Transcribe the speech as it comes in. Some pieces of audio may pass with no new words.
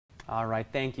All right,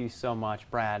 thank you so much,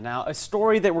 Brad. Now, a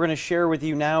story that we're going to share with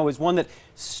you now is one that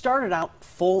started out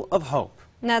full of hope.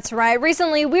 That's right.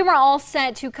 Recently, we were all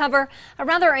set to cover a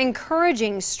rather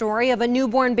encouraging story of a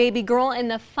newborn baby girl in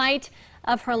the fight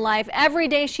of her life. Every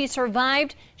day she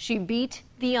survived, she beat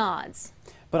the odds.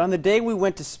 But on the day we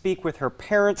went to speak with her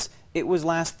parents, it was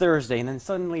last Thursday, and then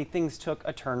suddenly things took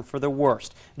a turn for the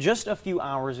worst. Just a few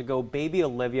hours ago, baby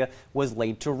Olivia was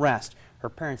laid to rest. Her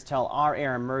parents tell our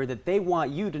Aaron Murray that they want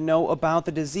you to know about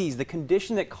the disease, the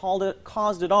condition that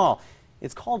caused it all.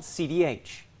 It's called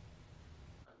CDH.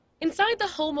 Inside the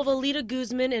home of Alita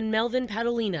Guzman and Melvin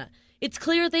Padolina, it's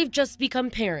clear they've just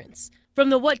become parents. From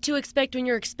the What to Expect When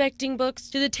You're Expecting books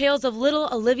to the tales of little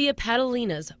Olivia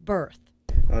Padolina's birth.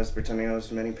 I was pretending I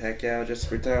was Manny Pacquiao, just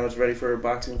pretending I was ready for a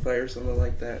boxing fight or something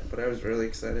like that, but I was really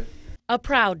excited. A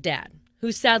proud dad,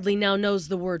 who sadly now knows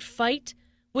the word fight,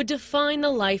 would define the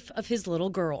life of his little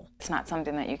girl. It's not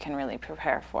something that you can really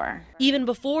prepare for. Even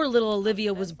before little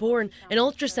Olivia was born, an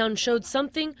ultrasound showed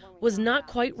something was not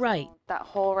quite right. That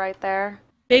hole right there.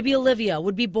 Baby Olivia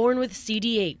would be born with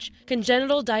CDH,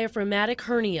 congenital diaphragmatic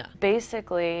hernia.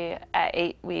 Basically, at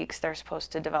 8 weeks, they're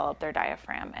supposed to develop their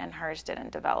diaphragm, and hers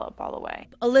didn't develop all the way.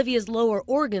 Olivia's lower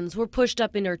organs were pushed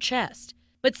up in her chest,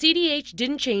 but CDH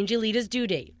didn't change Alita's due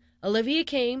date. Olivia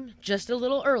came just a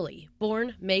little early,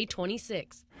 born May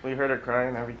 26th. We heard her cry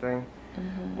and everything.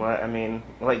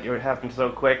 It happened so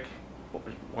quick.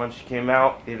 Once she came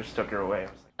out, they just took her away.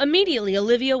 Immediately,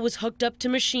 Olivia was hooked up to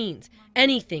machines,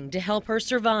 anything to help her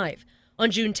survive.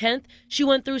 On June 10th, she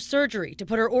went through surgery to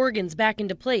put her organs back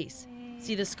into place.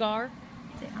 See the scar?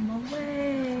 I'm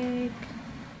awake.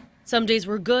 Some days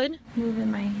were good. Moving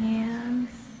my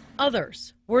hands.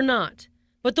 Others were not.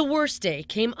 But the worst day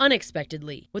came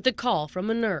unexpectedly with a call from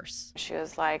a nurse. She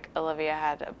was like, Olivia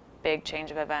had a big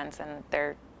change of events, and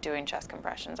they're doing chest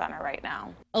compressions on her right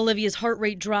now. Olivia's heart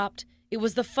rate dropped. It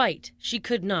was the fight she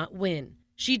could not win.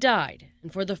 She died,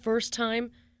 and for the first time,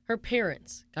 her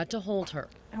parents got to hold her.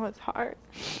 It was hard.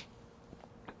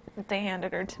 They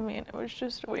handed her to me, and it was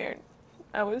just weird.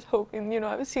 I was hoping,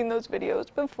 I've seen those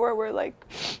videos before where,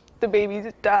 the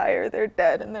babies die or they're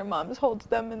dead and their moms holds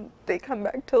them and they come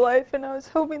back to life, and I was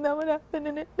hoping that would happen,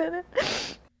 and it didn't.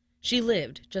 She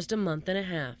lived just a month and a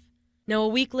half. Now, a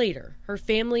week later, her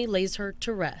family lays her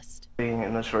to rest.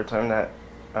 In the short time that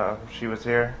she was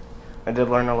here, I did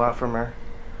learn a lot from her.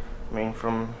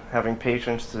 From having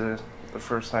patience to the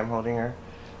first time holding her,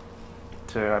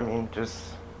 to,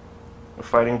 just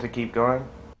fighting to keep going.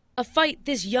 A fight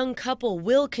this young couple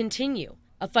will continue.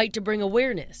 A fight to bring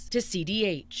awareness to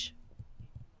CDH.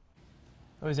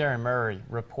 It was Aaron Murray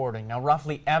reporting. Now,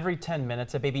 roughly every 10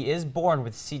 minutes, a baby is born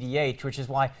with CDH, which is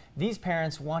why these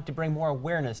parents want to bring more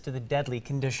awareness to the deadly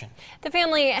condition. The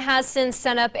family has since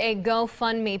set up a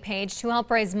GoFundMe page to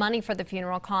help raise money for the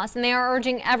funeral costs, and they are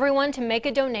urging everyone to make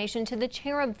a donation to the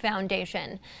Cherub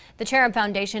Foundation. The Cherub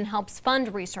Foundation helps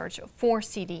fund research for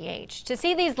CDH. To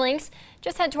see these links,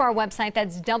 just head to our website.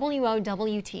 That's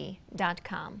WOWT.com.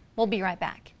 We'll be right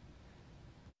back.